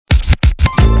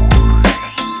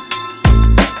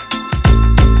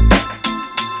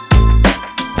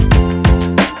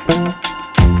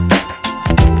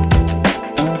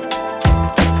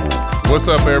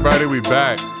up, everybody? We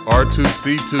back.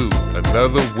 R2C2,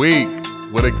 another week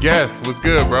with a guest. What's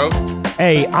good, bro?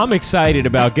 Hey, I'm excited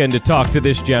about getting to talk to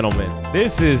this gentleman.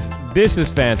 This is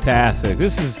fantastic.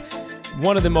 This is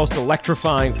one of the most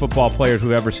electrifying football players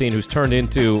we've ever seen, who's turned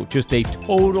into just a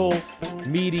total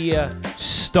media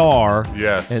star.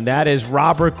 Yes. And that is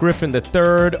Robert Griffin III,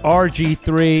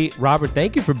 RG3. Robert,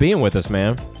 thank you for being with us,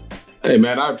 man. Hey,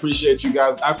 man, I appreciate you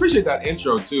guys. I appreciate that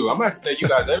intro, too. I'm going to have to take you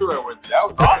guys everywhere with me. That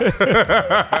was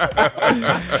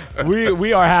awesome.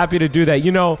 we are happy to do that.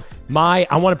 You know, I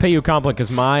want to pay you a compliment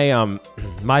because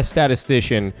my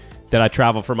statistician that I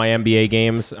travel for my NBA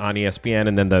games on ESPN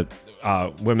and then the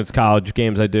women's college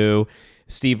games I do,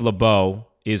 Steve LeBeau,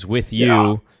 is with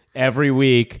you every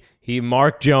week.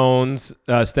 Mark Jones,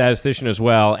 statistician as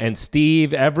well, and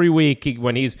Steve, every week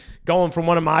when he's going from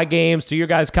one of my games to your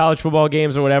guys' college football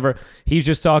games or whatever, he's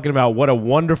just talking about what a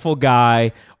wonderful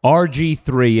guy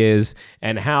RG3 is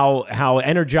and how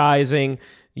energizing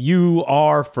you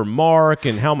are for Mark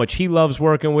and how much he loves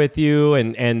working with you,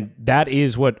 and that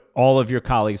is what all of your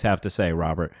colleagues have to say,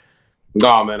 Robert.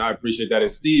 No, man, I appreciate that.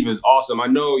 And Steve is awesome. I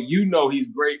know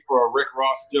he's great for a Rick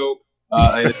Ross joke.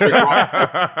 And Rick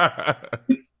Ross,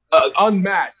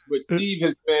 unmatched, but Steve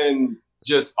has been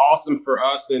just awesome for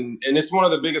us. And it's one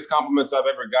of the biggest compliments I've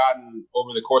ever gotten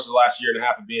over the course of the last year and a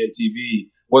half of being in TV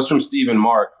was from Steve and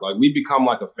Mark. Like, we become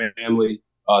like a family,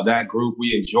 that group.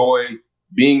 We enjoy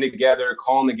being together,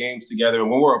 calling the games together.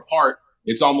 And when we're apart,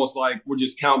 it's almost like we're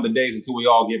just counting the days until we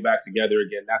all get back together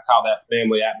again. That's how that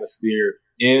family atmosphere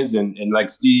is. And like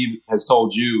Steve has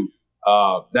told you,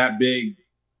 that big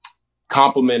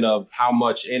compliment of how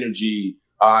much energy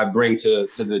I bring to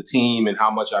the team and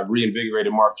how much I've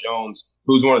reinvigorated Mark Jones,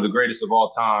 who's one of the greatest of all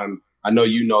time. I know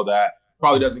you know that.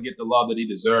 Probably doesn't get the love that he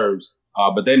deserves.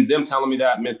 But then them telling me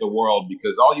that meant the world,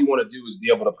 because all you want to do is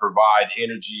be able to provide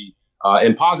energy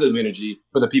and positive energy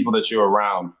for the people that you're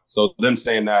around. So them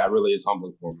saying that really is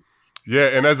humbling for me. Yeah,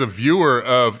 and as a viewer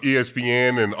of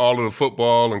ESPN and all of the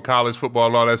football and college football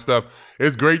and all that stuff,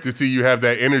 it's great to see you have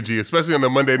that energy, especially on the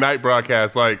Monday night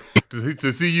broadcast. Like,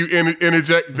 to see you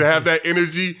interject, to have that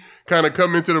energy kind of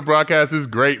come into the broadcast is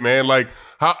great, man. Like,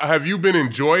 how have you been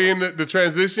enjoying the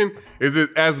transition? Is it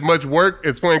as much work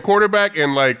as playing quarterback?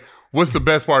 And, like, what's the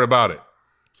best part about it?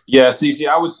 Yeah, CC,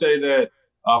 I would say that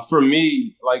for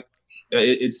me, like,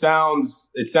 it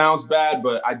sounds bad,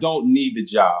 but I don't need the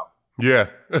job. Yeah.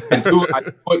 And I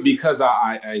do it because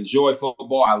I enjoy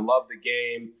football. I love the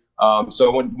game.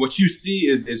 So what you see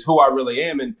is who I really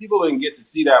am. And people didn't get to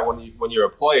see that when you're a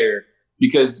player,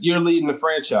 because you're leading the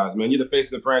franchise, man. You're the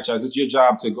face of the franchise. It's your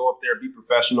job to go up there, be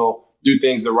professional, do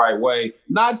things the right way.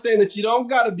 Not saying that you don't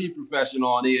got to be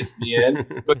professional on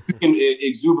ESPN, but you can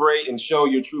exuberate and show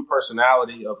your true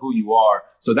personality of who you are.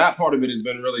 So that part of it has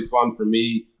been really fun for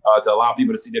me, to allow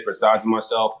people to see different sides of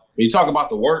myself. When you talk about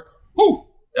the work,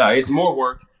 it's more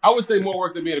work. I would say more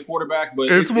work than being a quarterback,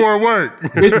 but it's more work.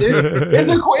 It's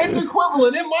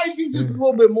equivalent. It might be just a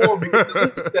little bit more, because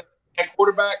at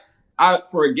quarterback,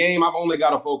 for a game, I've only got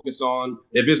to focus on,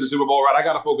 if it's a Super Bowl, right, I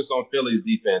got to focus on Philly's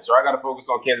defense, or I got to focus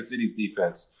on Kansas City's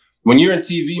defense. When you're in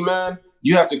TV, man,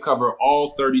 you have to cover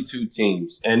all 32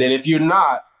 teams. And then if you're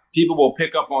not, people will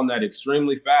pick up on that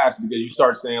extremely fast, because you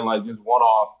start saying like just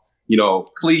one-off,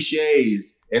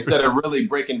 cliches instead of really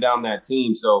breaking down that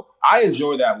team. So I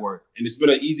enjoy that work. And it's been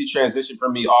an easy transition for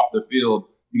me off the field,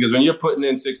 because when you're putting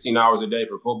in 16 hours a day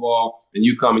for football and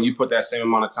you come and you put that same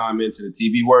amount of time into the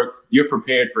TV work, you're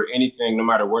prepared for anything, no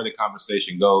matter where the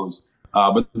conversation goes.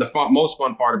 But the most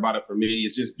fun part about it for me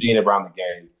is just being around the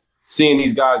game, seeing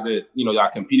these guys that, I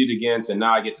competed against, and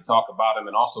now I get to talk about them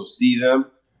and also see them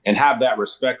and have that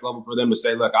respect level for them to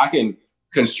say, look, I can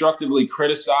constructively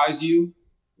criticize you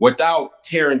without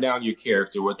tearing down your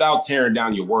character, without tearing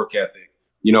down your work ethic.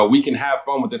 We can have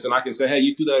fun with this, and I can say, hey,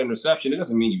 you threw that interception. It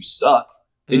doesn't mean you suck.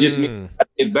 It just means I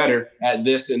get better at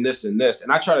this and this and this.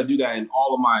 And I try to do that in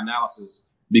all of my analysis,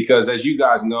 because as you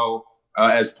guys know,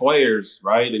 as players,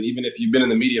 right, and even if you've been in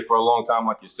the media for a long time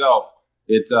like yourself,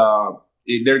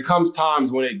 there comes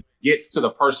times when it gets to the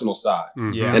personal side.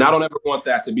 Yeah. And I don't ever want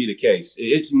that to be the case.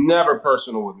 It's never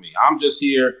personal with me. I'm just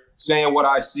here saying what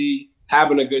I see,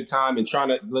 having a good time, and trying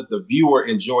to let the viewer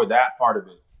enjoy that part of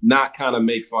it, not kind of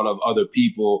make fun of other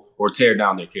people or tear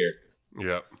down their character.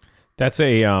 Yeah.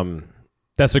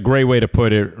 That's a great way to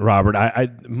put it, Robert.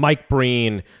 Mike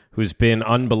Breen, who's been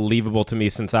unbelievable to me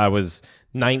since I was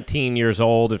 19 years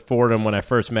old at Fordham when I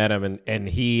first met him, and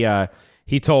he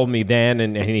told me then,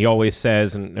 and he always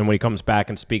says, and when he comes back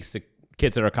and speaks to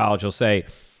kids at our college, he'll say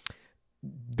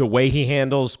the way he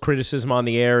handles criticism on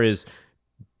the air is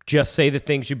just say the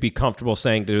things you'd be comfortable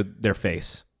saying to their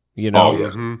face. you know? Oh,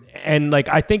 yeah. And like,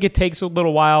 I think it takes a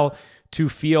little while to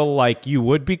feel like you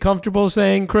would be comfortable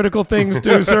saying critical things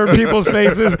to certain people's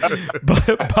faces.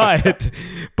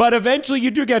 But eventually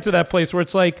you do get to that place where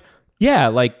it's like, yeah,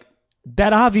 like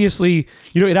that obviously,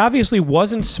 it obviously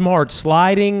wasn't smart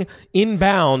sliding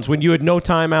inbounds when you had no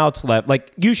timeouts left.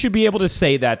 Like you should be able to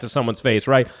say that to someone's face,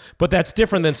 right? But that's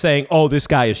different than saying, oh, this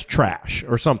guy is trash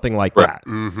or something like that.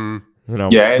 Mm-hmm.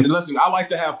 Yeah, and listen, I like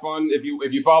to have fun. If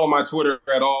you follow my Twitter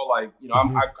at all, like,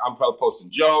 I'm probably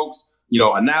posting jokes,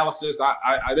 analysis.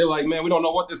 They're like, man, we don't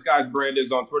know what this guy's brand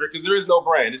is on Twitter because there is no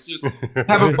brand. It's just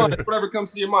having fun. Whatever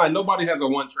comes to your mind. Nobody has a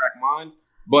one-track mind.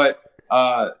 But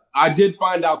I did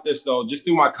find out this, though, just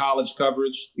through my college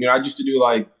coverage. I used to do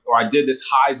I did this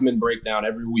Heisman breakdown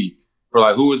every week for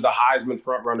like who is the Heisman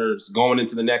frontrunners going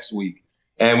into the next week.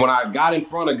 And when I got in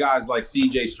front of guys like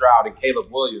C.J. Stroud and Caleb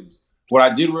Williams, what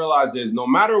I did realize is no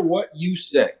matter what you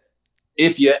say,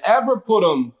 if you ever put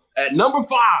them at number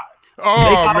 5,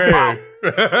 oh man,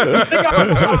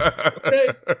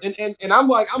 and I'm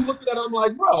looking at it, I'm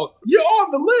like, bro, you're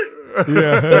on the list.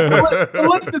 Yeah. the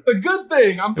list is a good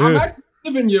thing. I'm actually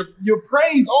giving your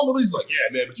praise on the list. Like,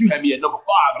 yeah, man, but you had me at number 5,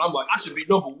 and I'm like, I should be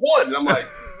number 1, and I'm like,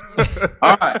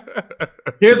 all right.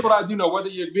 Here's what I do know: whether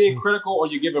you're being critical or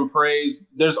you're giving praise,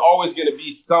 there's always going to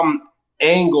be some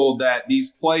angle that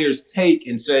these players take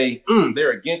and say,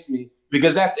 they're against me,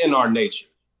 because that's in our nature.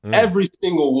 Every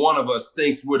single one of us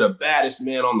thinks we're the baddest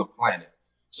man on the planet.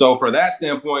 So for that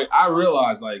standpoint, I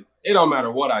realize it don't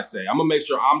matter what I say. I'm gonna make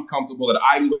sure I'm comfortable that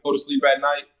I can go to sleep at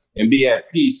night and be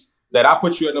at peace that I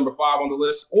put you at number 5 on the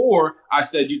list, or I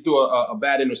said you threw a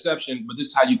bad interception, but this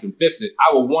is how you can fix it.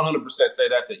 I will 100% say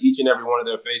that to each and every one of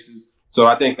their faces. So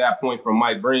I think that point from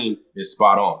Mike Breen is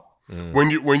spot on.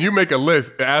 When you make a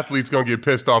list, the athlete's gonna get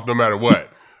pissed off no matter what.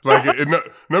 Like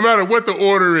no matter what the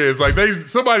order is, like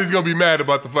somebody's gonna be mad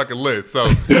about the fucking list.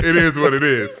 So it is what it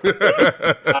is.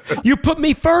 You put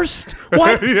me first?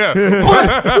 What? Yeah.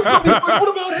 What? You put me first? What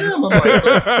about him? I'm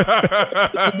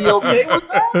like, you be okay with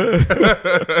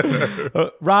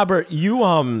that? Robert,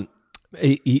 you've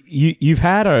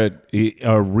had a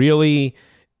really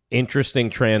interesting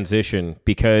transition,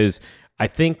 because I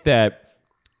think that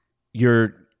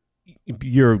your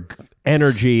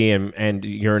energy and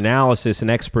your analysis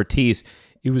and expertise,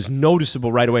 it was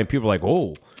noticeable right away, and people were like,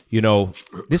 oh,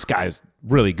 this guy's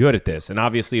really good at this, and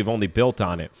obviously you've only built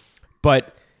on it.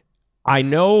 But I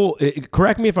know,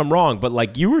 correct me if I'm wrong, but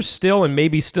like you were still, and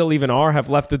maybe still even have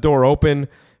left the door open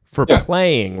for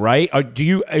playing, right?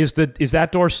 Is that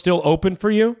door still open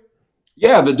for you?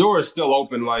 Yeah, the door is still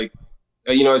open. Like,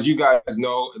 as you guys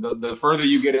know, the further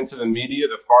you get into the media,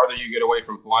 the farther you get away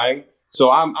from playing. So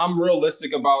I'm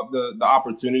realistic about the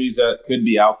opportunities that could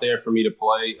be out there for me to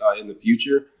play in the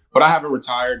future. But I haven't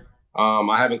retired.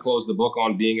 I haven't closed the book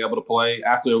on being able to play.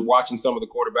 After watching some of the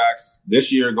quarterbacks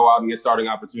this year go out and get starting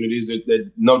opportunities, there's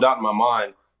no doubt in my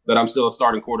mind that I'm still a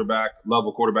starting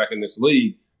level quarterback in this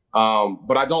league.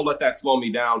 But I don't let that slow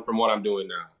me down from what I'm doing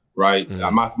now, right?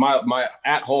 My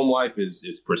at-home life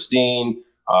is pristine.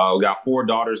 We got 4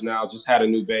 daughters now, just had a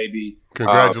new baby.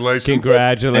 Congratulations.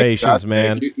 Congratulations,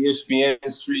 man. ESPN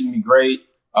is treating me great,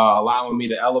 allowing me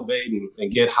to elevate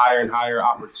and get higher and higher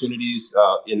opportunities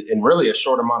in really a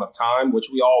short amount of time, which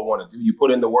we all want to do. You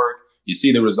put in the work, you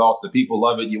see the results, the people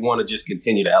love it, you want to just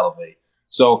continue to elevate.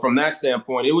 So from that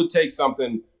standpoint, it would take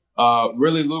something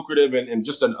really lucrative and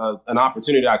just an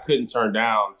opportunity I couldn't turn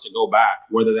down to go back,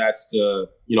 whether that's to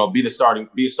be a starting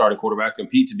quarterback,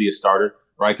 compete to be a starter.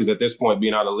 Right, because at this point,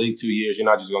 being out of the league 2 years, you're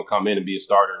not just going to come in and be a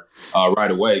starter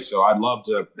right away. So I'd love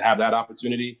to have that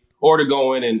opportunity, or to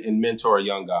go in and mentor a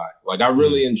young guy. Like, I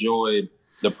really enjoyed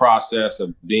the process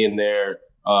of being there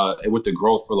with the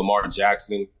growth for Lamar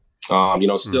Jackson.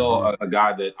 Still a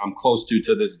guy that I'm close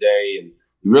to this day, and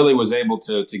really was able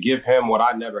to give him what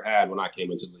I never had when I came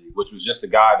into the league, which was just a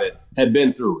guy that had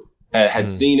been through it, had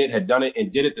seen it, had done it,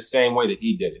 and did it the same way that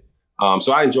he did it.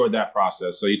 So I enjoyed that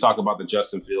process. So you talk about the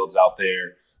Justin Fields out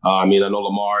there. I know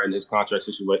Lamar and his contract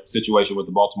situation with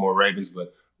the Baltimore Ravens,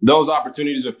 but those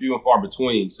opportunities are few and far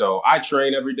between. So I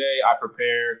train every day. I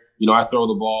prepare. I throw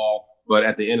the ball. But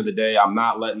at the end of the day, I'm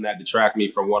not letting that detract me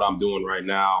from what I'm doing right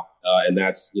now. And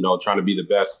that's, trying to be the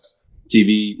best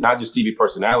TV, not just TV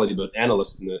personality, but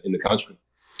analyst in the country.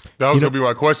 That was going to be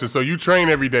my question. So you train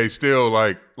every day still,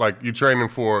 like you training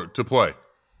to play?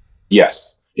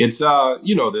 Yes. It's,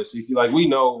 this, you see, like, we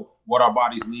know what our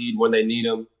bodies need when they need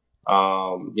them.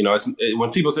 When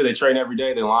people say they train every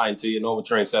day, they're lying to you. No one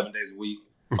trains 7 days a week.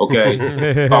 Okay.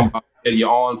 You're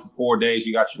on for 4 days.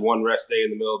 You got your one rest day in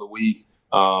the middle of the week.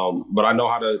 But I know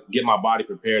how to get my body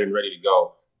prepared and ready to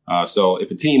go. So if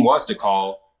a team was to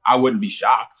call, I wouldn't be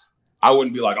shocked. I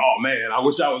wouldn't be like, oh man, I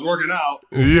wish I was working out.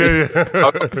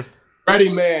 Yeah. Ready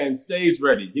man stays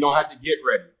ready. You don't have to get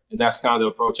ready. And that's kind of the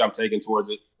approach I'm taking towards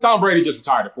it. Tom Brady just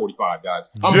retired at 45,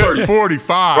 guys. I'm 30.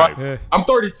 45. Right? I'm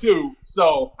 32,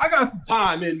 so I got some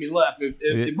time in me left.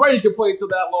 If Brady can play until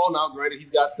that long, now granted,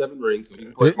 he's got 7 rings, so he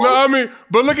can play. No, I mean,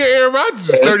 but look at Aaron Rodgers,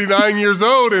 he's 39 years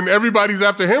old, and everybody's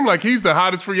after him like he's the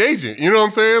hottest free agent. You know what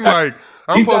I'm saying? Like,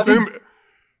 I'm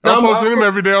posting him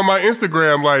every day on my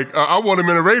Instagram. Like, I want him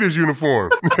in a Raiders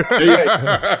uniform.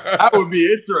 That would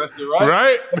be interesting, right?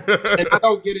 Right? And I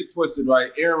don't get it twisted,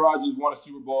 right? Aaron Rodgers won a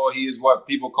Super Bowl. He is what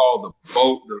people call the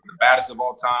GOAT, the baddest of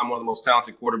all time, one of the most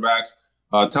talented quarterbacks.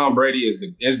 Tom Brady is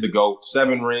the GOAT,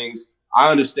 7 rings. I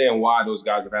understand why those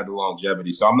guys have had the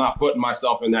longevity. So I'm not putting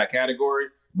myself in that category,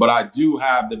 but I do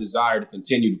have the desire to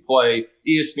continue to play.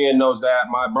 ESPN knows that.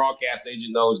 My broadcast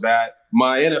agent knows that.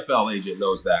 My NFL agent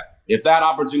knows that. If that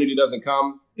opportunity doesn't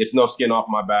come, it's no skin off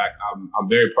my back. I'm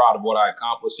very proud of what I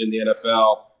accomplished in the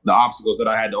NFL, the obstacles that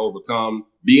I had to overcome,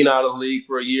 being out of the league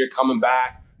for a year, coming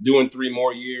back, doing 3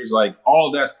 more years. Like, all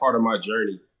of that's part of my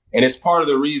journey. And it's part of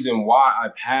the reason why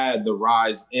I've had the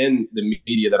rise in the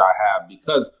media that I have,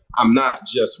 because I'm not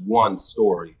just one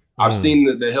story. I've seen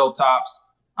the hilltops.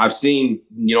 I've seen,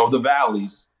 the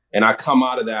valleys. And I come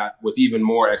out of that with even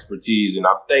more expertise. And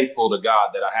I'm thankful to God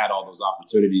that I had all those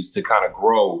opportunities to kind of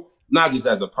grow, not just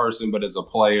as a person, but as a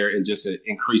player, and just to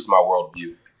increase my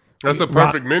worldview. That's a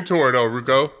perfect mentor, though,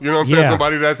 Ruco. You know what I'm saying?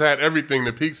 Somebody that's had everything,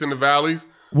 the peaks and the valleys.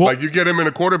 Well, like, you get him in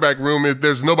a quarterback room,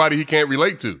 there's nobody he can't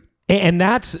relate to. And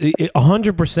that's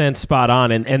 100% spot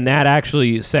on. And that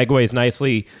actually segues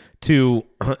nicely to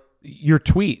your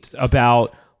tweet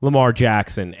about Lamar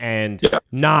Jackson and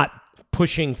not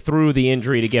pushing through the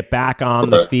injury to get back on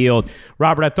the field.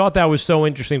 Robert, I thought that was so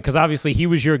interesting because obviously he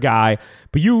was your guy,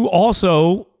 but you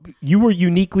were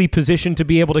uniquely positioned to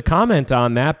be able to comment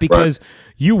on that because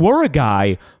you were a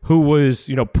guy who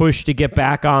was, pushed to get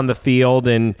back on the field.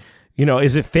 And,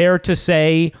 is it fair to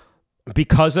say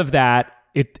because of that,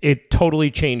 it totally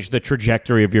changed the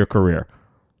trajectory of your career?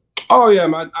 Oh yeah,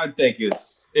 I think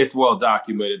it's well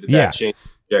documented that changed the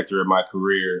trajectory of my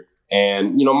career.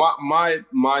 And, my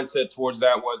mindset towards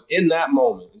that was in that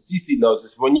moment, and CC knows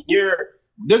this,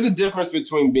 there's a difference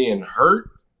between being hurt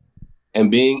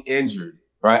and being injured,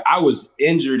 right? I was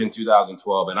injured in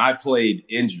 2012 and I played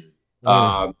injured.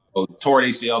 Torn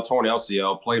ACL, torn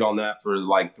LCL, played on that for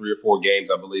like 3 or 4 games,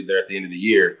 I believe, there at the end of the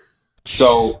year.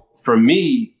 So for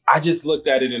me, I just looked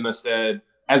at it and I said,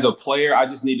 as a player, I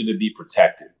just needed to be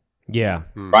protected. Yeah.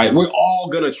 Right? We're all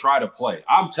going to try to play.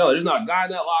 I'm telling you, there's not a guy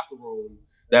in that locker room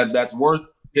that's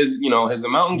worth his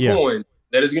amount in coin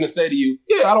that is going to say to you,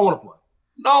 yeah, I don't want to play.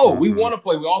 No, we want to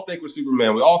play. We all think we're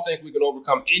Superman. We all think we can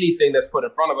overcome anything that's put in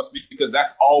front of us because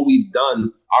that's all we've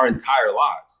done our entire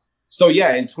lives. So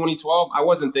yeah, in 2012, I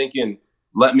wasn't thinking,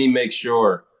 let me make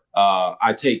sure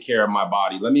I take care of my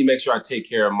body. Let me make sure I take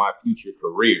care of my future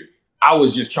career. I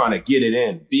was just trying to get it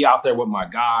in, be out there with my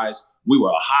guys. We were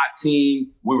a hot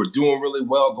team. We were doing really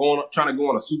well, trying to go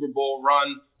on a Super Bowl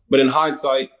run. But in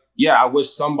hindsight, yeah, I wish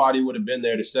somebody would have been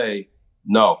there to say,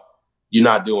 no, you're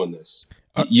not doing this.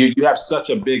 You have such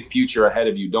a big future ahead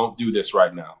of you. Don't do this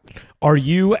right now. Are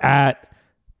you at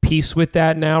peace with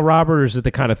that now, Robert, or is it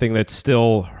the kind of thing that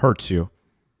still hurts you?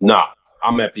 Nah,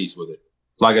 I'm at peace with it.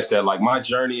 Like I said, my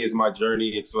journey is my journey.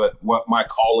 It's what my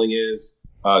calling is.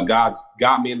 God's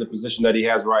got me in the position that he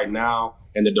has right now,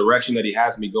 and the direction that he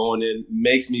has me going in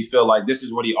makes me feel like this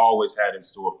is what he always had in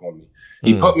store for me.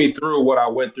 He put me through what I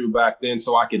went through back then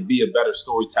so I could be a better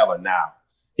storyteller now.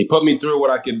 He put me through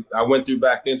what I went through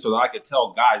back then so that I could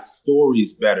tell guys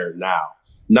stories better now,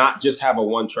 not just have a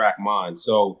one-track mind.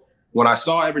 So when I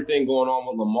saw everything going on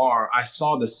with Lamar, I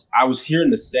was hearing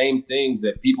the same things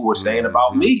that people were saying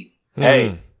about me.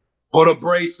 Hey, put a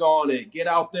brace on it, get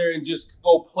out there and just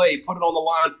go play, put it on the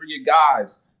line for your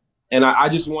guys. And I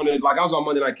just wanted, I was on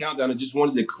Monday Night Countdown and just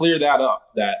wanted to clear that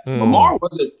up, that Lamar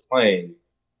wasn't playing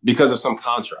because of some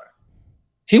contract.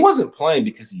 He wasn't playing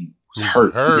because he was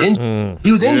hurt. He was injured.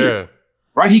 He was injured,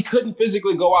 right? He couldn't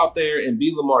physically go out there and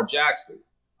be Lamar Jackson.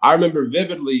 I remember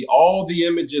vividly all the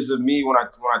images of me when I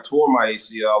tore my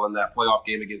ACL in that playoff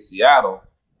game against Seattle,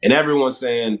 and everyone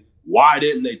saying, why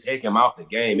didn't they take him out the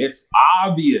game? It's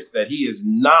obvious that he is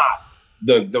not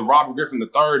the Robert Griffin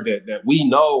III that we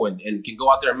know and can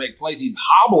go out there and make plays. He's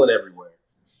hobbling everywhere.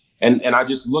 And I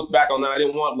just looked back on that. I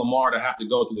didn't want Lamar to have to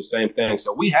go through the same thing.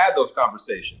 So we had those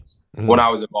conversations when I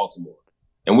was in Baltimore.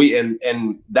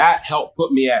 And that helped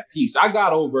put me at peace. I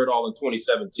got over it all in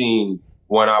 2017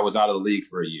 when I was out of the league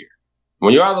for a year.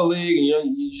 When you're out of the league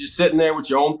and you're just sitting there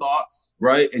with your own thoughts,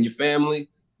 right, and your family,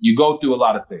 you go through a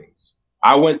lot of things.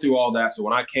 I went through all that. So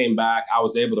when I came back, I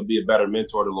was able to be a better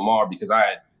mentor to Lamar because I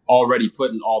had already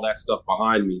put all that stuff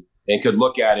behind me and could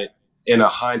look at it in a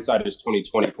hindsight of his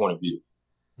 2020 point of view.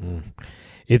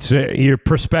 It's your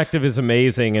perspective is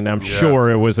amazing, and I'm sure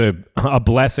it was a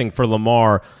blessing for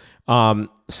Lamar.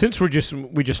 Since we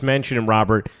just mentioned him,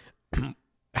 Robert,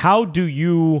 how do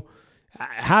you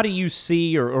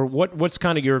see or what's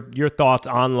kind of your thoughts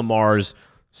on Lamar's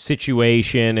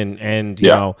situation and you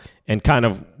know, and kind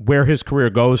of where his career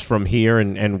goes from here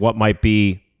and what might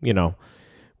be, you know,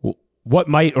 what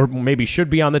might or maybe should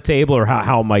be on the table or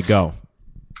how it might go?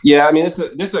 Yeah, I mean, this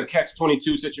is a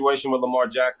catch-22 situation with Lamar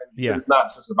Jackson because it's not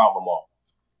just about Lamar,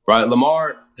 right?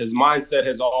 Lamar, his mindset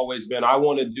has always been, I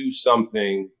want to do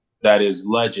something that is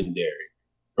legendary,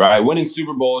 right? Winning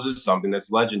Super Bowls is something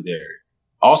that's legendary.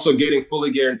 Also, getting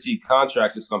fully guaranteed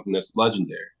contracts is something that's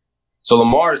legendary. So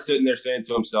Lamar is sitting there saying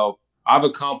to himself, I've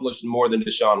accomplished more than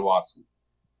Deshaun Watson,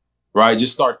 right?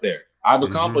 Just start there. I've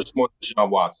accomplished more than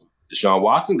Deshaun Watson. Deshaun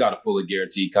Watson got a fully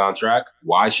guaranteed contract.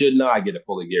 Why shouldn't I get a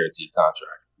fully guaranteed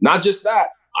contract? Not just that,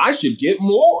 I should get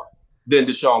more than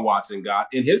Deshaun Watson got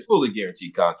in his fully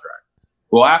guaranteed contract.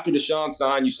 Well, after Deshaun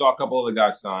signed, you saw a couple other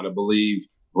guys sign. I believe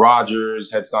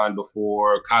Rodgers had signed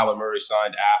before, Kyler Murray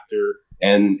signed after,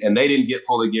 and they didn't get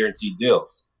fully guaranteed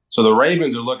deals. So the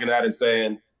Ravens are looking at it and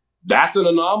saying, that's an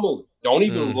anomaly. Don't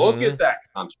even look at that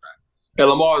contract. And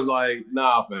Lamar's like,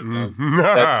 nah, fam.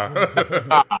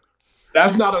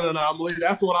 That's not an anomaly.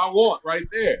 That's what I want right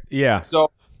there. Yeah.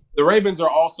 So the Ravens are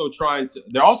also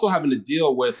they're also having to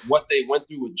deal with what they went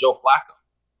through with Joe Flacco.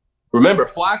 Remember,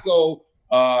 Flacco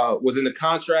was in the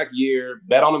contract year,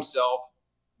 bet on himself,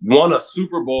 won a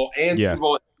Super Bowl and Super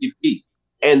Bowl MVP.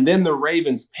 And then the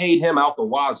Ravens paid him out the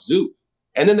wazoo.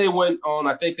 And then they went on,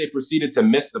 I think they proceeded to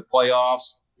miss the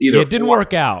playoffs. It didn't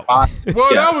work out.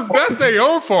 Well, that's their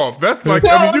own fault. That's like,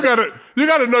 I mean, you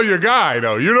gotta know your guy,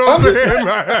 though. You know what I'm saying?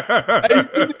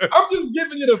 I'm just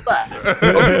giving you the facts.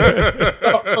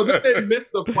 Okay? So then they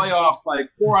missed the playoffs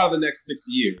like 4 out of the next 6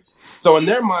 years. So in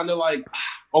their mind, they're like,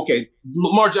 okay,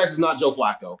 Lamar Jackson's not Joe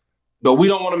Flacco, but we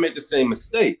don't want to make the same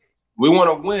mistake. We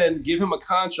want to win, give him a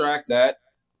contract that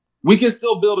we can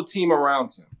still build a team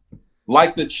around him,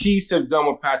 like the Chiefs have done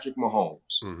with Patrick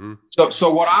Mahomes.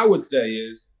 So what I would say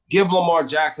is give Lamar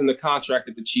Jackson the contract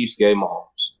that the Chiefs gave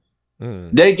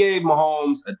Mahomes. They gave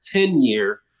Mahomes a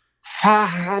 10-year,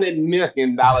 $500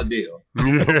 million deal.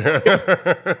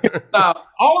 Now,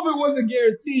 all of it wasn't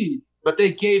guaranteed, but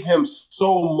they gave him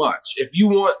so much. If you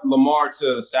want Lamar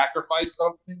to sacrifice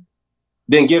something,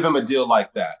 then give him a deal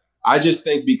like that. I just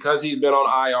think because he's been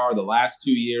on IR the last 2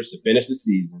 years to finish the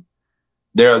season,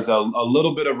 there's a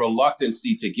little bit of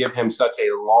reluctancy to give him such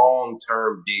a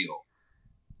long-term deal,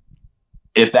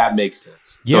 if that makes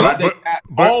sense. So I think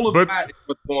all of that is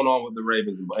what's going on with the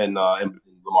Ravens and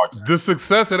Lamar Jackson. The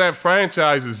success of that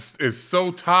franchise is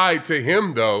so tied to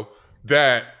him, though,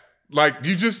 that like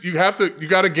you got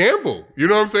to gamble. You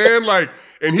know what I'm saying? Like,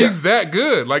 and he's that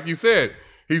good. Like you said,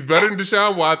 he's better than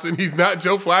Deshaun Watson. He's not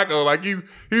Joe Flacco. Like he's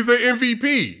an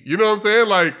MVP. You know what I'm saying?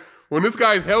 Like when this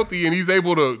guy's healthy and he's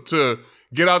able to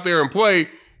get out there and play,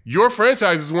 your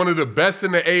franchise is one of the best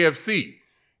in the AFC.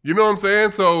 You know what I'm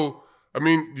saying? So, I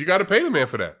mean, you got to pay the man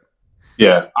for that.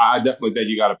 Yeah, I definitely think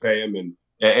you got to pay him.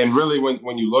 And really,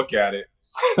 when you look at it,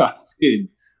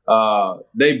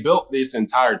 they built this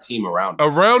entire team around him.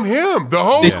 Around him. The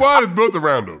whole squad is built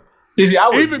around him. See, I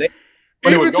was there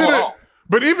when it was going on.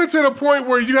 But even to the point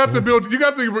where you have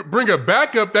to bring a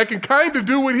backup that can kind of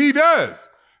do what he does.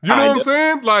 You know what I'm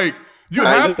saying? Like, you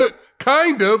have to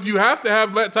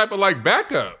have that type of like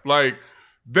backup. Like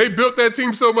they built that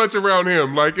team so much around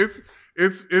him. Like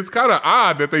it's kind of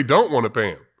odd that they don't want to pay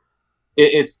him.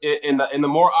 And the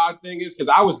more odd thing is because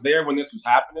I was there when this was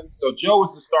happening. So Joe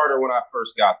was the starter when I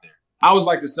first got there. I was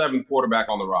like the 7th quarterback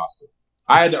on the roster.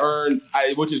 I had to earn,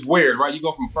 which is weird, right? You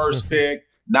go from first pick,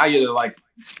 now you're like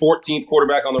 14th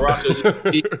quarterback on the roster.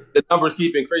 The numbers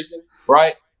keep increasing,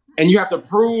 right? And you have to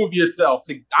prove yourself.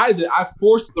 I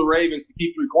forced the Ravens to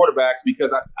keep 3 quarterbacks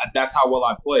because that's how well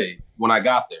I played when I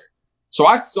got there. So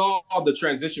I saw the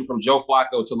transition from Joe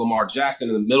Flacco to Lamar Jackson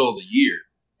in the middle of the year.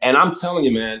 And I'm telling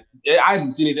you, man, I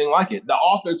haven't seen anything like it. The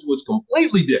offense was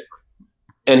completely different.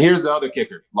 And here's the other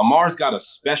kicker. Lamar's got a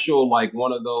special, like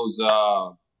one of those,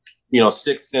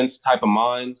 sixth sense type of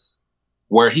minds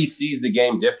where he sees the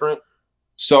game different.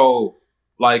 So,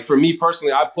 like for me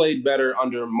personally, I played better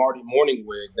under Marty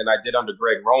Morningwig than I did under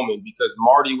Greg Roman because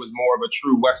Marty was more of a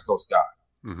true West Coast guy.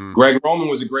 Mm-hmm. Greg Roman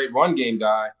was a great run game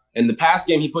guy, and the pass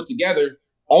game he put together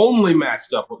only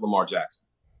matched up with Lamar Jackson.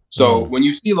 So when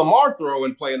you see Lamar throw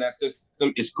and play in that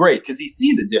system, it's great because he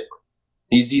sees it different.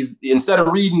 He's instead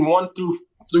of reading 1 through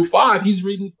through 5, he's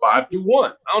reading 5 through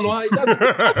 1. I don't know how he does it.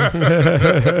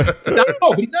 I don't know,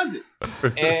 but he does it.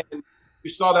 And you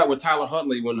saw that with Tyler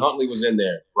Huntley when Huntley was in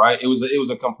there, right? It was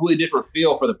a completely different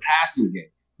feel for the passing game.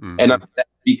 Mm-hmm. And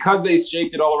because they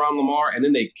shaped it all around Lamar and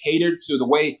then they catered to the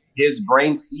way his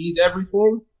brain sees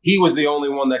everything, he was the only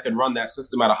one that could run that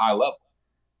system at a high level.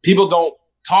 People don't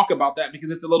talk about that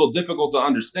because it's a little difficult to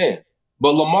understand.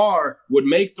 But Lamar would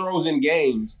make throws in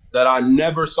games that I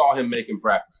never saw him make in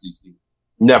practice, CC.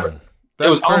 Never. That's it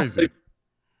was crazy.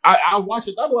 I watch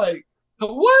it, I'm like,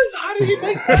 what? How did he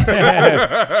make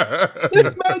that?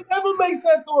 This man never makes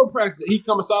that throw in practice. He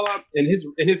come aside in his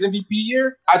MVP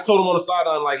year. I told him on the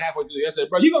sideline like halfway through. I said,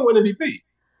 "Bro, you gonna win MVP."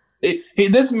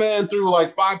 This man threw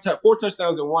like 4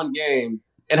 touchdowns in one game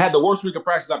and had the worst week of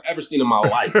practice I've ever seen in my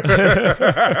life.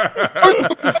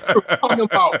 Talking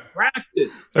about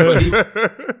practice, but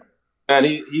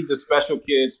he's a special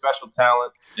kid, special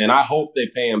talent, and I hope they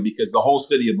pay him because the whole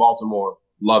city of Baltimore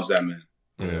loves that man.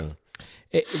 Yeah.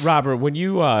 Robert, when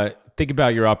you think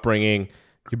about your upbringing,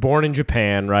 you're born in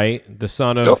Japan, right? The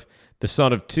son of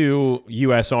 2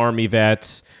 U.S. Army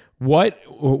vets.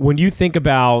 When you think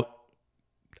about,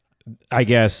 I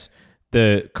guess,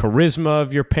 the charisma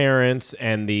of your parents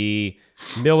and the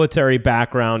military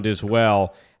background as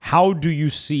well, how do you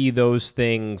see those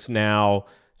things now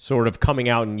sort of coming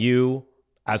out in you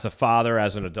as a father,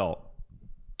 as an adult?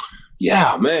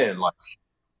 Yeah, man,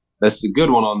 that's a good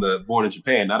one on the born in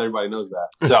Japan. Not everybody knows that.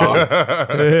 So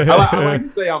I like to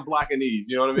say I'm black and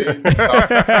East, you know what I mean? So,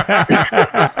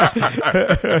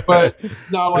 but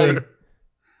no,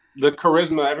 the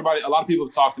charisma, a lot of people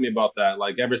have talked to me about that.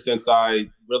 Like ever since I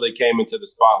really came into the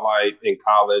spotlight in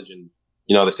college and,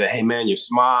 they say, hey man, your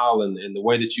smile and the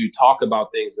way that you talk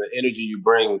about things, the energy you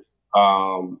bring,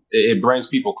 it brings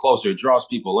people closer. It draws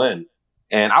people in.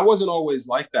 And I wasn't always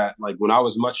like that. Like when I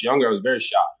was much younger, I was very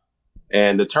shy.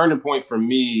 And the turning point for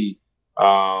me,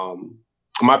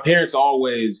 my parents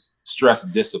always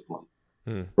stressed discipline,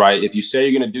 right? If you say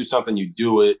you're going to do something, you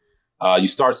do it. You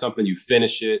start something, you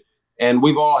finish it. And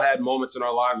we've all had moments in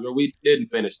our lives where we didn't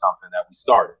finish something that we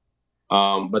started.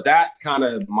 But that kind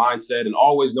of mindset and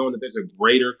always knowing that there's a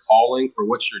greater calling for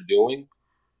what you're doing,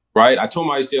 right? I tore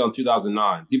my ACL in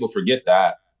 2009. People forget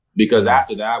that because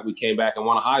after that, we came back and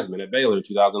won a Heisman at Baylor in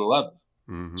 2011.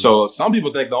 Mm-hmm. So some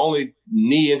people think the only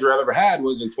knee injury I've ever had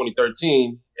was in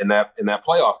 2013 in that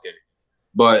playoff game.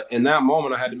 But in that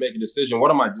moment, I had to make a decision.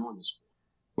 What am I doing this for?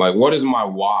 Like, what is my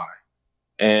why?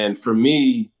 And for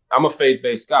me, I'm a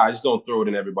faith-based guy. I just don't throw it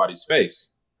in everybody's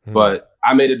face. Mm-hmm. But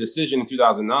I made a decision in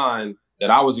 2009 that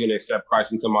I was going to accept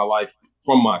Christ into my life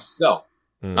from myself.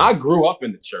 Mm-hmm. I grew up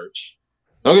in the church.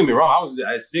 Don't get me wrong. I was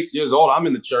at 6 years old. I'm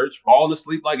in the church, falling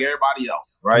asleep like everybody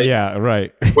else, right? Yeah,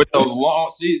 right. With those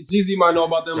long, CZ might know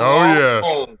about them.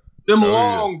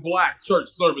 Long black church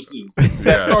services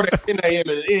that started at 10 a.m.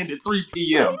 and ended at 3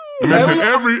 p.m.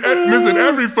 Missing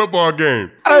every football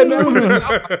game. Hey man,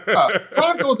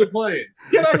 Broncos are playing.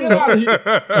 Can I get out of here?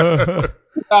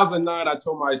 2009, I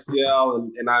tore my ACL,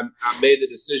 and I made the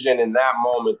decision in that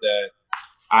moment that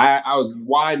I was,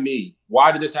 why me?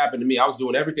 Why did this happen to me? I was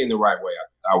doing everything the right way.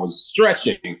 I was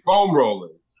stretching, foam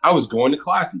rolling. I was going to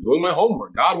class and doing my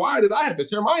homework. God, why did I have to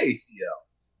tear my ACL?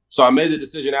 So I made the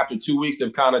decision after 2 weeks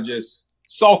of kind of just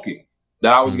sulking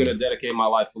that I was going to dedicate my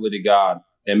life fully to God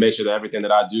and make sure that everything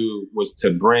that I do was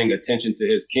to bring attention to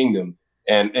his kingdom.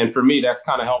 And for me, that's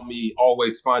kind of helped me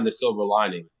always find the silver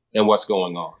lining in what's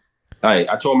going on. Hey,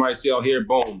 I tore my ACL here.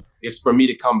 Boom. It's for me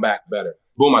to come back better.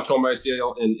 Boom, I tore my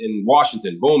ACL in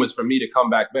Washington. Boom, it's for me to come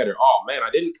back better. Oh, man,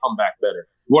 I didn't come back better.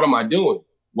 What am I doing?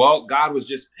 Well, God was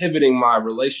just pivoting my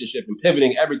relationship and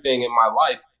pivoting everything in my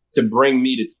life to bring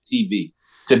me to TV,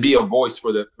 to be a voice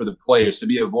for the players, to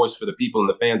be a voice for the people and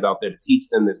the fans out there, to teach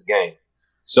them this game.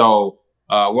 So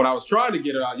what I was trying to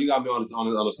get out, you got me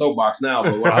on a soapbox now.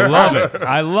 But what I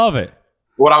love it.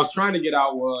 What I was trying to get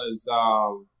out was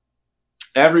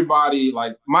everybody,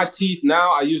 like my teeth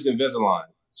now, I use Invisalign.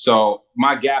 So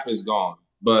my gap is gone.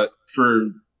 But for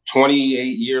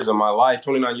 29 years of my life,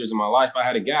 I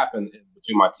had a gap in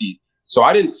between my teeth. So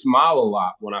I didn't smile a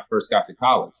lot when I first got to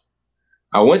college.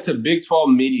 I went to Big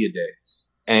 12 Media Days,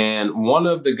 and one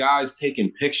of the guys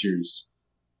taking pictures,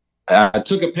 I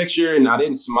took a picture and I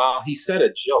didn't smile. He said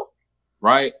a joke,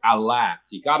 right? I laughed.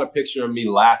 He got a picture of me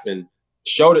laughing,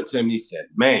 showed it to him. He said,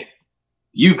 man,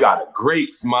 you got a great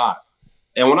smile.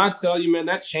 And when I tell you, man,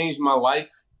 that changed my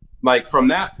life. Like from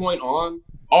that point on,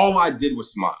 all I did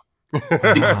was smile.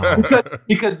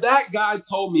 because that guy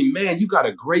told me, man, you got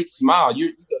a great smile.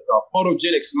 You got a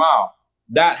photogenic smile.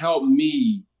 That helped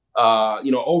me,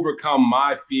 overcome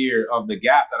my fear of the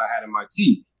gap that I had in my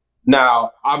teeth.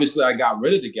 Now, obviously, I got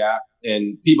rid of the gap,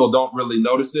 and people don't really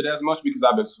notice it as much because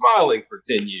I've been smiling for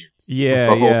 10 years.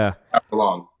 Yeah.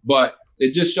 Long. But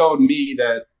it just showed me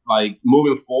that, like,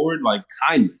 moving forward, like,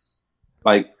 kindness,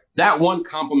 like that one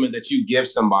compliment that you give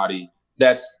somebody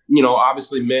that's,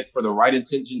 obviously meant for the right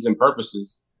intentions and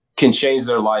purposes can change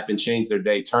their life and change their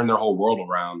day, turn their whole world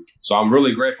around. So I'm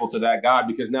really grateful to that guy,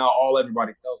 because now all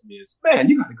everybody tells me is, man,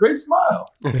 you got a great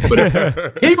smile.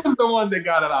 But he was the one that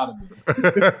got it out of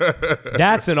me.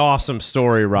 That's an awesome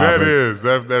story, Robert. That is.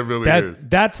 That really is.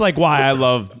 That's like why I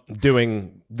love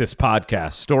doing this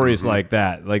podcast. Stories like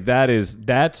that. Like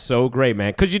that's so great,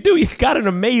 man. Because you got an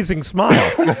amazing smile.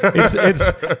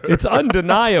 It's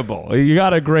undeniable. You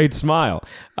got a great smile.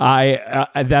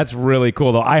 That's really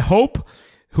cool, though. I hope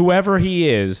whoever he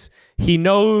is, he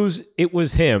knows it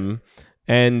was him,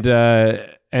 and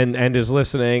is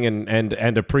listening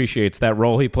and appreciates that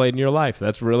role he played in your life.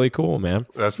 That's really cool, man.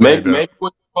 That's maybe when you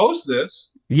post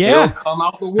this, he'll come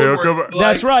out the woodwork.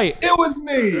 That's right. It was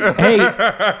me. Hey,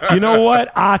 you know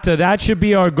what, Atta? That should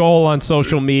be our goal on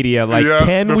social media. Like,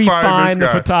 can we find the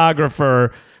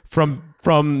photographer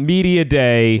from Media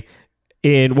Day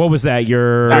in, what was that?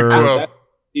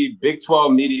 Big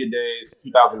 12 Media Days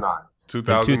 2009.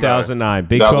 2009.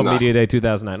 Big 12 Media Day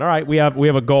 2009. All right, we have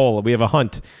a goal. We have a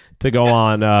hunt to go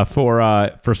on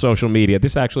for social media.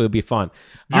 This actually will be fun.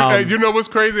 You know what's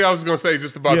crazy? I was going to say,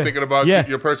 just about thinking about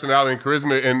your personality and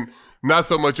charisma, and not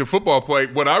so much your football play.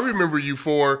 What I remember you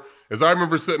for is, I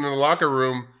remember sitting in the locker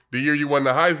room the year you won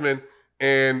the Heisman,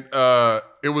 and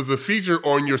it was a feature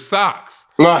on your socks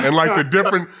and like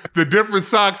the different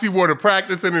socks you wore to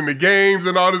practice and in the games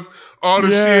and all this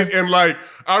shit. And like,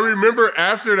 I remember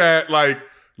after that, like,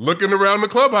 looking around the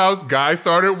clubhouse, guys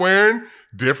started wearing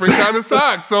different kind of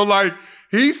socks. So like,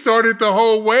 he started the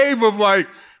whole wave of like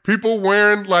people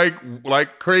wearing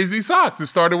like crazy socks. It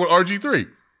started with RG3.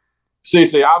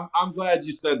 See, I'm glad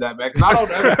you said that, man, because I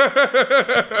don't ever.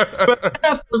 But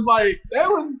that was like, there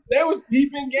was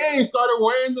peeping games started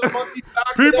wearing the funky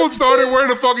socks. People started wearing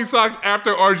the funky socks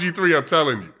after RG3. I'm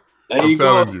telling you. There you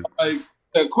go. So, like,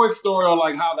 a quick story on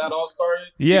like how that all started.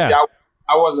 Yeah,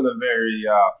 I wasn't a very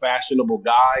fashionable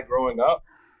guy growing up.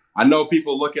 I know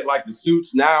people look at like the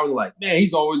suits now and like, man,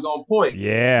 he's always on point.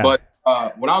 Yeah. But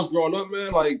when I was growing up,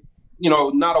 man, like,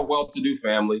 not a well-to-do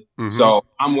family. Mm-hmm. So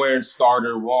I'm wearing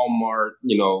Starter, Walmart,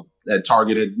 that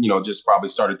Target had, just probably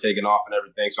started taking off and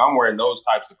everything. So I'm wearing those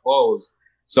types of clothes.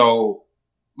 So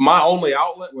my only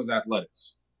outlet was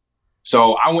athletics.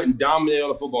 So I went and dominated on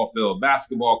the football field,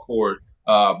 basketball court,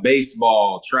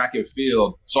 baseball, track and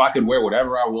field, so I could wear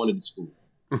whatever I wanted to school.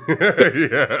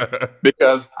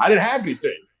 Because I didn't have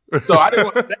anything. So I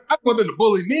didn't want them to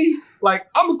bully me. Like,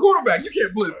 I'm the quarterback. You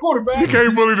can't bully the quarterback. You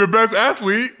can't bully the best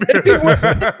athlete.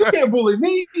 You can't bully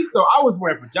me. So I was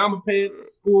wearing pajama pants to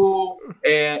school.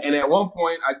 And at one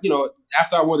point,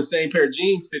 after I wore the same pair of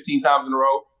jeans 15 times in a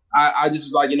row, I just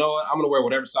was like, you know what? I'm going to wear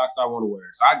whatever socks I want to wear.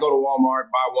 So I go to Walmart,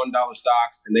 buy $1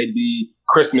 socks, and they'd be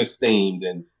Christmas themed.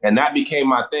 And that became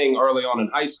my thing early on in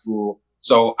high school.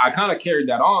 So I kind of carried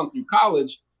that on through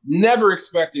college, never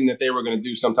expecting that they were going to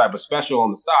do some type of special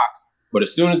on the socks. But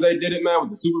as soon as they did it, man,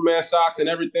 with the Superman socks and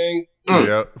everything,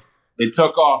 it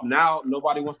took off. Now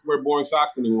nobody wants to wear boring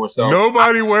socks anymore. So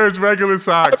nobody wears regular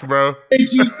socks, bro.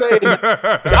 Did you say it?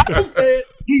 I didn't say it.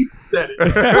 He said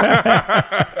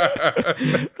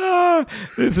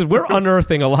it. We're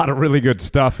unearthing a lot of really good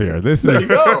stuff here. This is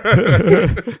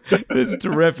this is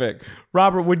terrific,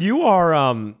 Robert. When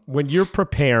you're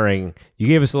preparing, you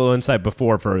gave us a little insight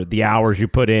before for the hours you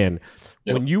put in.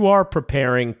 Yep. When you are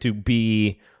preparing to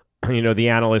be, the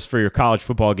analyst for your college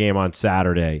football game on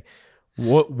Saturday,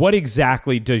 what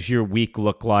exactly does your week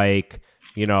look like?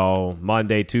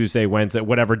 Monday, Tuesday, Wednesday,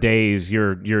 whatever days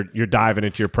you're diving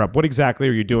into your prep. What exactly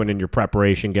are you doing in your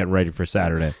preparation, getting ready for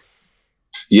Saturday?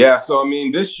 Yeah, so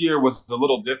this year was a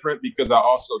little different because I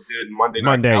also did Monday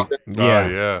night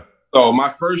countdown. Yeah. So my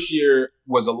first year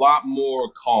was a lot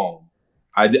more calm.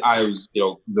 I was,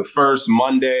 the first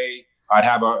Monday I'd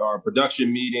have our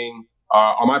production meeting.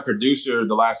 My producer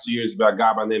the last 2 years has been a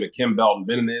guy by the name of Kim Belton,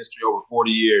 been in the industry over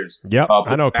 40 years. Yep,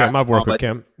 I know Kim. I've worked with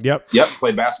Kim. Yep,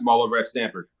 played basketball over at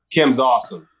Stanford. Kim's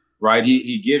awesome, right?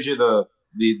 He gives you the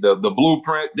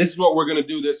blueprint. This is what we're going to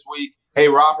do this week. Hey,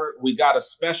 Robert, we got a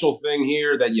special thing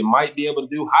here that you might be able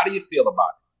to do. How do you feel about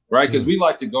it, right? Because we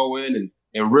like to go in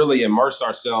and really immerse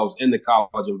ourselves in the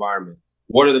college environment.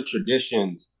 What are the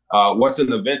traditions? What's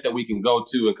an event that we can go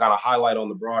to and kind of highlight on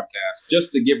the broadcast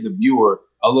just to give the viewer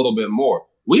a little bit more?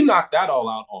 We knocked that all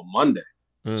out on Monday.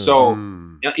 Mm-hmm. So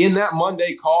in that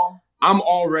Monday call, I'm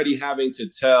already having to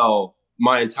tell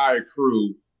my entire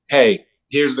crew, hey,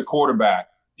 here's the quarterback.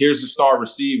 Here's the star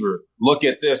receiver. Look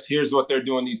at this. Here's what they're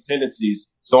doing, these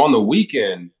tendencies. So on the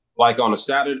weekend, like on a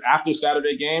Saturday, after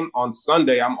Saturday game, on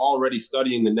Sunday, I'm already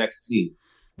studying the next team.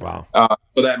 Wow.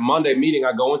 So that Monday meeting,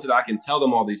 I go into that, I can tell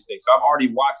them all these things. So I've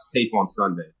already watched tape on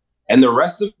Sunday. And the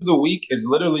rest of the week is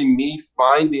literally me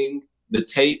finding the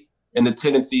tape and the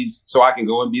tendencies so I can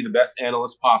go and be the best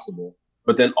analyst possible.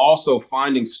 But then also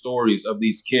finding stories of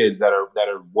these kids that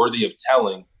are worthy of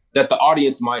telling that the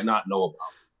audience might not know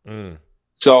about.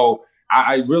 So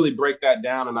I really break that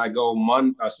down, and I go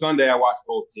Sunday, I watch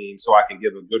both teams so I can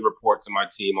give a good report to my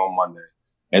team on Monday.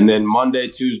 And then Monday,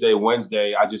 Tuesday,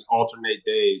 Wednesday, I just alternate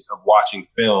days of watching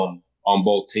film on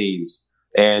both teams.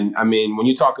 And I mean, when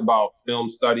you talk about film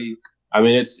study, I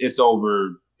mean, it's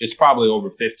probably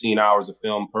over 15 hours of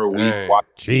film per week.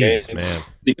 Jeez, man.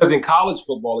 Because in college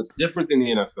football, it's different than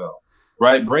the NFL,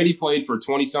 right? Brady played for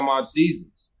 20 some odd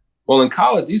seasons. Well, in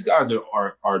college, these guys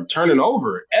are turning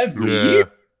over every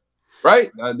year, right?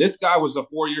 This guy was a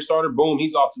 4-year starter. Boom,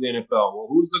 he's off to the NFL. Well,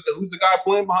 who's the guy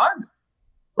playing behind him,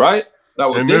 right?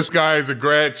 And this guy is a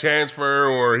grad transfer,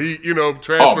 or he,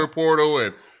 transfer portal,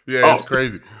 and it's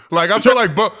crazy. Like I feel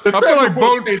like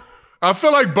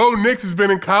Bo Nix has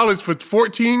been in college for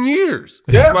 14 years.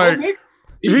 Yeah, like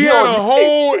he had a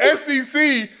whole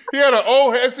SEC. He had an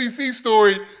old SEC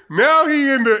story. Now he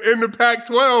in the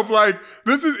Pac-12. Like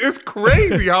it's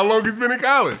crazy how long he's been in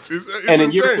college. It's and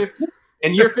in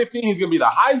year 15, he's gonna be the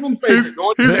Heisman favorite.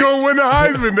 He's gonna win the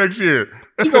Heisman next year.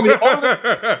 He's gonna be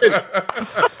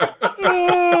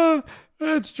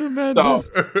that's tremendous.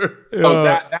 So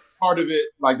that part of it,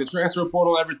 like the transfer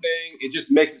portal and everything, it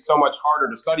just makes it so much harder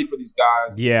to study for these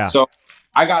guys. Yeah. So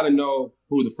I got to know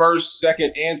who the first,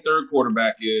 second, and third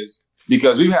quarterback is,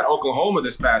 because we've had Oklahoma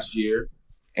this past year.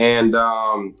 And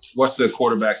what's the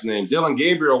quarterback's name? Dylan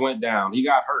Gabriel went down. He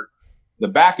got hurt. The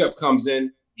backup comes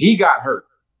in. He got hurt.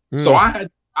 So I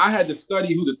had to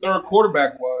study who the third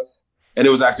quarterback was. And it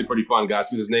was actually pretty fun, guys,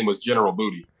 because his name was General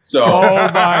Booty. So, oh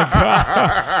my God.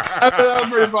 that was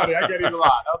pretty funny. I can't even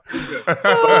lie. That was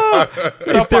pretty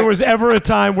good. If there was ever a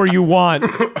time where you want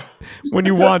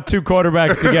two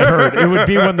quarterbacks to get hurt, it would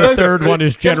be when the third one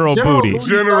is General Booty.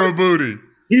 General Booty.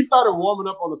 He started warming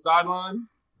up on the sideline,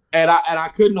 and I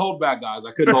couldn't hold back, guys.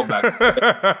 I couldn't hold back.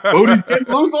 Booty's getting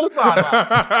loose on the sideline.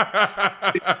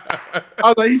 I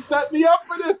was like, he set me up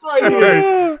for this right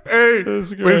here. Hey,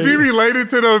 was he related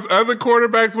to those other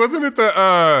quarterbacks? Wasn't it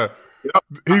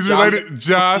he's related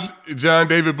John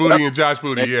David Booty and Josh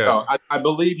Booty, yeah. No, I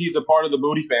believe he's a part of the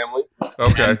Booty family.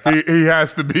 Okay, he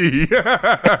has to be.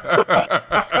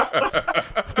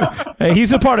 Hey,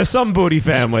 he's a part of some Booty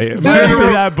family.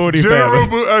 That Booty family.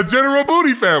 General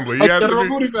Booty family.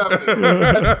 Booty family.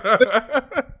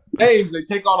 Names, they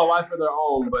take on a life of their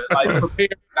own, but like preparing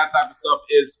for that type of stuff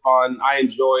is fun. I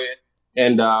enjoy it.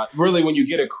 And really, when you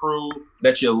get a crew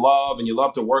that you love and you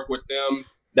love to work with them,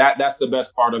 that's the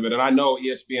best part of it. And I know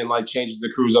ESPN changes the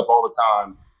crews up all the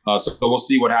time. So we'll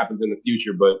see what happens in the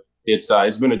future. But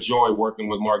it's been a joy working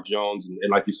with Mark Jones and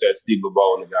like you said, Steve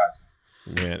LeBeau and the guys.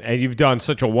 Man, and you've done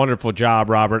such a wonderful job,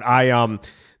 Robert.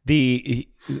 The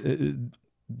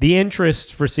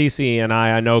interest for CC and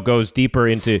I know goes deeper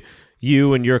into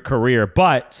you and your career.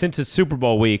 But since it's Super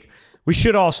Bowl week, we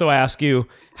should also ask you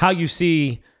how you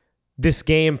see this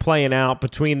game playing out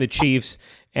between the Chiefs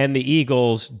and the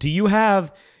Eagles.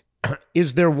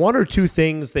 Is there one or two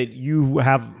things that you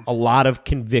have a lot of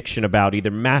conviction about, either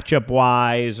matchup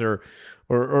wise or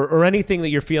anything that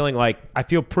you're feeling like, I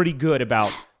feel pretty good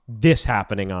about this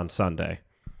happening on Sunday?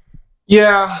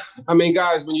 Yeah. I mean,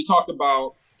 guys, when you talk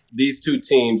about these two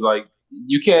teams,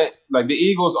 you can't, the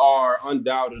Eagles are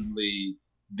undoubtedly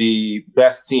the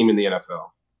best team in the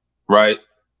NFL, right?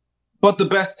 But the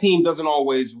best team doesn't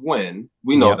always win.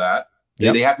 We know that.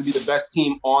 Yep. They have to be the best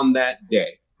team on that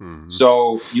day. Mm-hmm.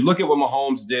 So you look at what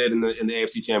Mahomes did in the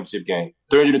AFC Championship game.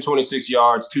 326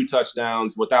 yards, 2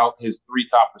 touchdowns without his 3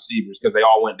 top receivers because they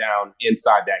all went down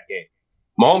inside that game.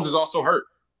 Mahomes is also hurt,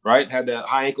 right? Had that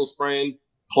high ankle sprain,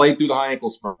 played through the high ankle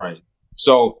sprain.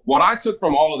 So what I took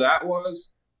from all of that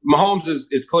was Mahomes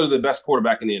is clearly the best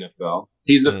quarterback in the NFL.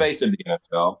 He's the face of the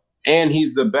NFL, and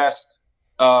he's the best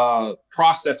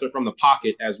processor from the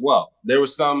pocket as well. There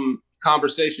was some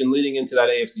conversation leading into that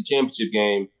AFC Championship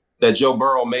game that Joe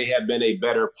Burrow may have been a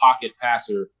better pocket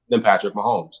passer than Patrick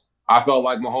Mahomes. I felt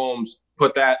like Mahomes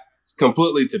put that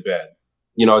completely to bed.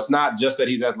 It's not just that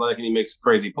he's athletic and he makes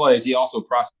crazy plays. He also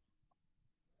processes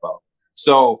well.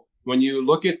 So when you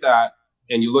look at that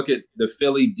and you look at the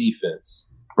Philly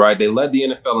defense, right? They led the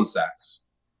NFL in sacks.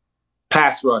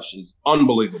 Pass rush is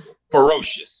unbelievable,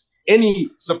 ferocious. Any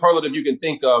superlative you can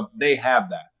think of, they have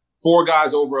that. 4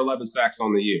 guys over 11 sacks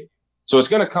on the year. So it's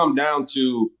going to come down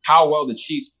to how well the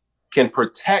Chiefs can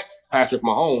protect Patrick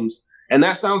Mahomes. And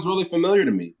that sounds really familiar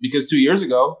to me because 2 years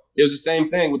ago, it was the same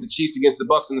thing with the Chiefs against the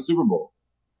Bucs in the Super Bowl,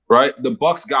 right? The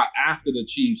Bucs got after the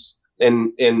Chiefs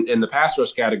in the pass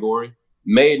rush category,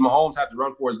 made Mahomes have to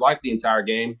run for his life the entire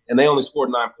game, and they only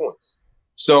scored 9 points.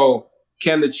 So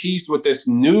can the Chiefs, with this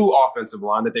new offensive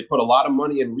line that they put a lot of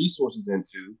money and resources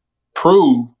into,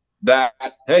 prove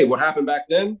that, hey, what happened back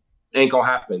then ain't going to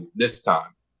happen this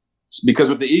time? Because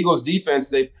with the Eagles defense,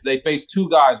 they faced two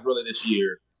guys really this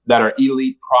year that are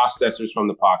elite processors from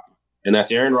the pocket, and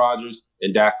that's Aaron Rodgers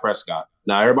and Dak Prescott.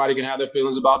 Now, everybody can have their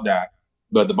feelings about Dak,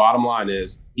 but the bottom line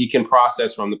is he can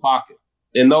process from the pocket.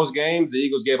 In those games, the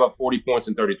Eagles gave up 40 points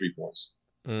and 33 points.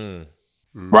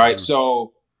 Right?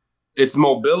 So it's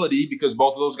mobility because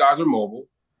both of those guys are mobile.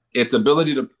 It's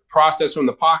ability to process from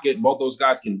the pocket. Both those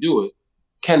guys can do it.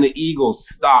 Can the Eagles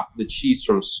stop the Chiefs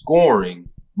from scoring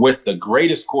with the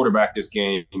greatest quarterback this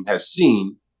game has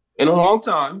seen in a long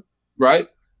time, right?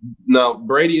 Now,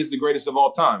 Brady is the greatest of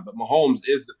all time, but Mahomes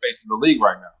is the face of the league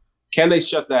right now. Can they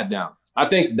shut that down? I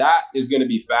think that is going to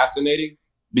be fascinating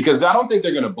because I don't think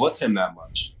they're going to blitz him that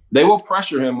much. They will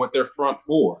pressure him with their front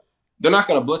four. They're not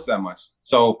going to blitz that much.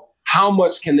 So how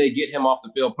much can they get him off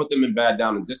the field, put them in bad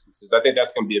down and distances? I think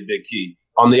that's going to be a big key.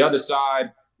 On the other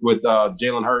side, with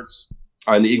Jalen Hurts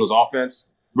and the Eagles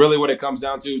offense, really what it comes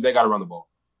down to, they got to run the ball.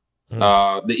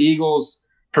 The Eagles,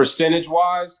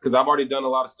 percentage-wise, because I've already done a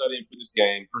lot of studying for this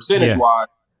game, percentage-wise,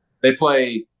 they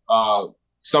play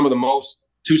some of the most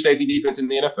two-safety defense in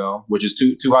the NFL, which is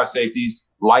two high safeties,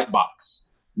 light box.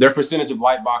 Their percentage of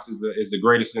light box is the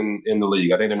greatest in the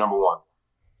league. I think they're number one.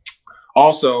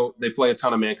 Also, they play a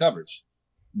ton of man coverage.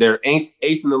 They're eighth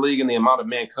in the league in the amount of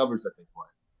man coverage that they play.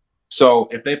 So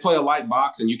if they play a light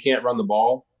box and you can't run the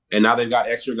ball, and now they've got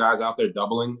extra guys out there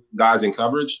doubling guys in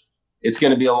coverage, it's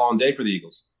going to be a long day for the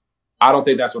Eagles. I don't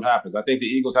think that's what happens. I think the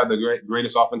Eagles have the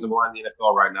greatest offensive line in the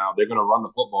NFL right now. They're going to run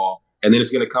the football, and then it's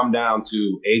going to come down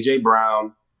to A.J.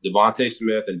 Brown, Devontae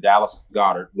Smith, and Dallas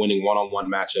Goedert winning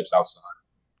one-on-one matchups outside.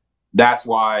 That's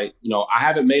why, I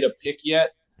haven't made a pick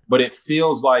yet, but it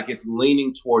feels like it's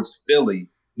leaning towards Philly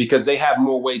because they have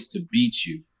more ways to beat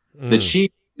you. The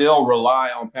Chiefs still rely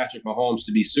on Patrick Mahomes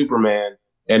to be Superman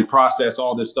and process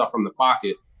all this stuff from the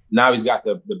pocket. Now he's got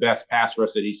the best pass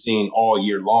rush that he's seen all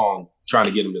year long, trying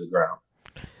to get him to the ground.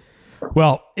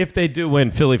 Well, if they do win,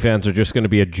 Philly fans are just going to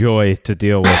be a joy to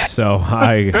deal with. So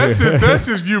that's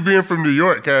just you being from New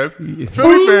York, guys. Philly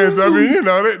fans, I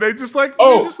mean, they just like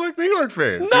they're just like New York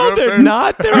fans. No, they're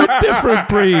not. They're a different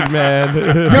breed, man.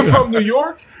 You're from New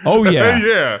York? Oh yeah,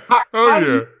 yeah. How do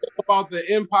you think about the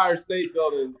Empire State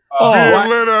Building being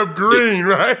lit up green,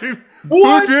 right?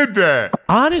 What? Who did that?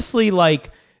 Honestly,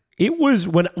 it was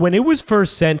when it was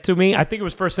first sent to me. I think it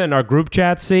was first sent in our group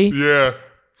chat. Yeah.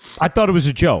 I thought it was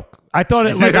a joke. I thought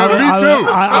it me too.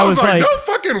 I was like, no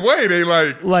fucking way.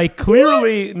 They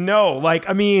clearly no.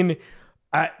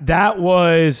 That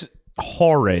was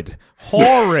horrid.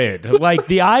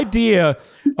 The idea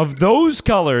of those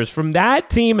colors from that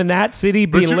team and that city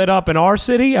being lit up in our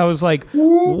city, I was like,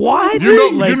 what?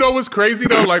 You know what's crazy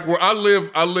though? Like where I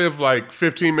live like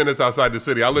 15 minutes outside the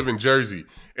city. I live in Jersey,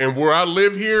 and where I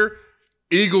live here,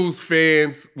 Eagles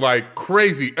fans like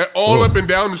crazy all up and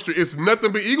down the street. It's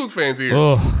nothing but Eagles fans here.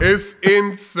 It's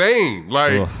insane.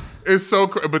 It's so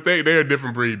but they're a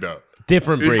different breed though.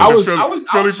 Different breed. Philly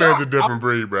fans are a different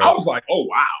breed, bro. I was like, oh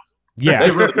wow. Yeah.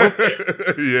 They really went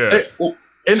there. Yeah.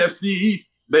 NFC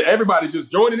East. Everybody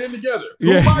just joining in together.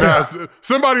 Yeah.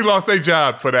 Somebody lost their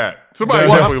job for that. Somebody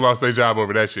definitely lost their job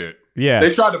over that shit. Yeah.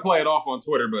 They tried to play it off on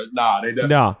Twitter, but they didn't.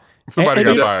 No. Somebody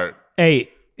got fired.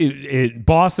 Hey,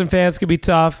 Boston fans could be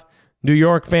tough. New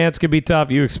York fans could be tough.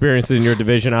 You experienced it in your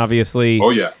division, obviously. Oh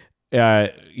yeah.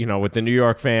 With the New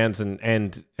York fans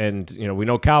and we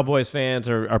know Cowboys fans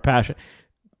are passionate.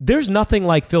 There's nothing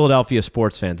like Philadelphia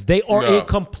sports fans. They are a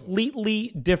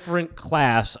completely different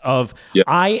class of. Yep.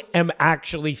 I am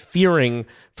actually fearing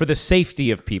for the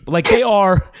safety of people. Like they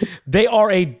are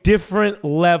a different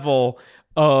level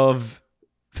of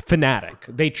fanatic.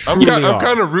 They truly are. I'm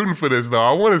kind of rooting for this though.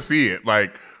 I want to see it.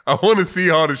 Like I want to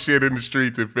see all the shit in the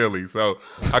streets in Philly. So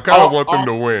I kind of want them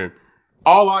to win.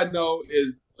 All I know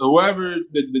is whoever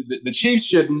the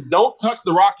Chiefs don't touch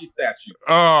the Rocky statue.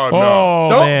 Oh no!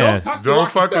 Don't touch the Rocky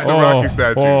statue. With the Rocky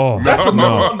statue. That's the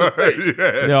number one mistake.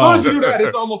 As long as you do that,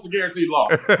 it's almost a guaranteed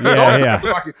loss. So don't touch the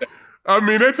Rocky statue. I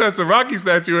mean, they touched the Rocky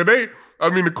statue, and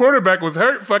the quarterback was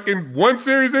hurt fucking one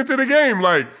series into the game.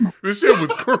 Like, this shit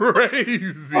was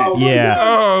crazy. Yeah.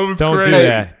 Oh, it was don't crazy. Do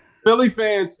that. Philly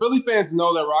fans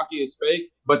know that Rocky is fake,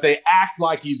 but they act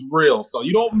like he's real. So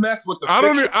you don't mess with the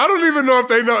fiction. I don't even know if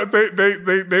they know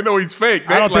they know he's fake.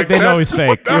 I don't think they know he's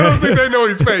fake. I don't think they know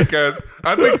he's fake, cuz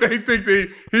I think they think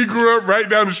he grew up right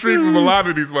down the street from a lot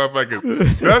of these motherfuckers.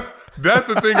 That's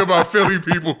the thing about Philly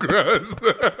people, cuz.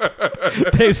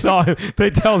 They saw him. They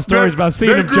tell stories about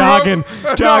seeing him jogging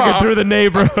through the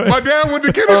neighborhood. My dad went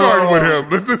to kindergarten with him.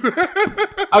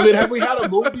 I mean, have we had a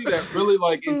movie that really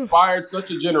like inspired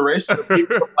such a generation of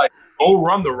people to, like, go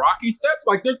run the Rocky steps?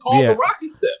 Like, they're called the Rocky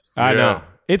steps. I know.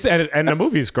 It's and the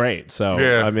movie's great. So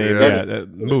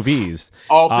movies.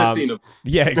 All 15 of them.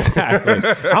 Yeah, exactly.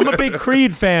 I'm a big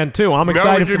Creed fan too. I'm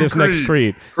excited for this next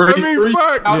Creed. I mean,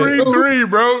 fuck Creed 3,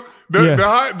 bro.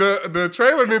 The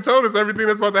trailer didn't tell us everything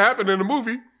that's about to happen in the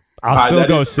movie. I'll still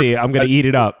go see it. I'm gonna eat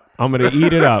it up.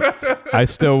 I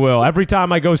still will. Every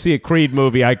time I go see a Creed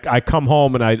movie, I come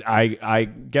home and I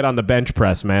get on the bench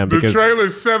press, man. Because the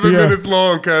trailer's 7 minutes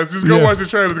long, cuz. Just go watch the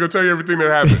trailer. It's going to tell you everything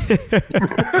that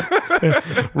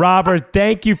happened. Robert,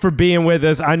 thank you for being with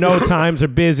us. I know times are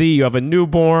busy. You have a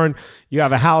newborn. You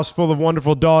have a house full of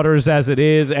wonderful daughters as it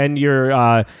is, and you're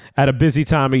at a busy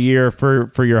time of year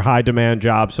for your high-demand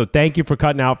job. So thank you for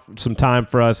cutting out some time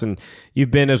for us, and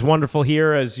you've been as wonderful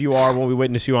here as you are when we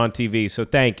witness you on TV. So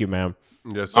thank you, man.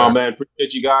 Yes, sir. Oh, man,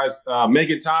 appreciate you guys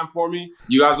making time for me.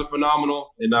 You guys are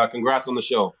phenomenal, and congrats on the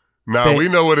show. Nah, we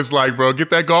know what it's like, bro.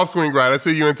 Get that golf swing right. I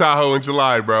see you in Tahoe in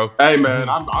July, bro. Hey, man,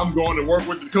 I'm going to work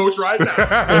with the coach right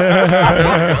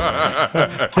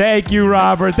now. Thank you,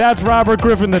 Robert. That's Robert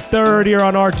Griffin III here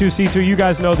on R2C2. You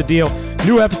guys know the deal.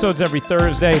 New episodes every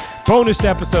Thursday. Bonus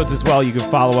episodes as well. You can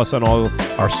follow us on all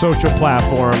our social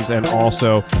platforms and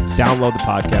also download the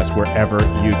podcast wherever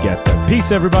you get them.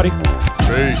 Peace, everybody.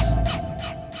 Peace.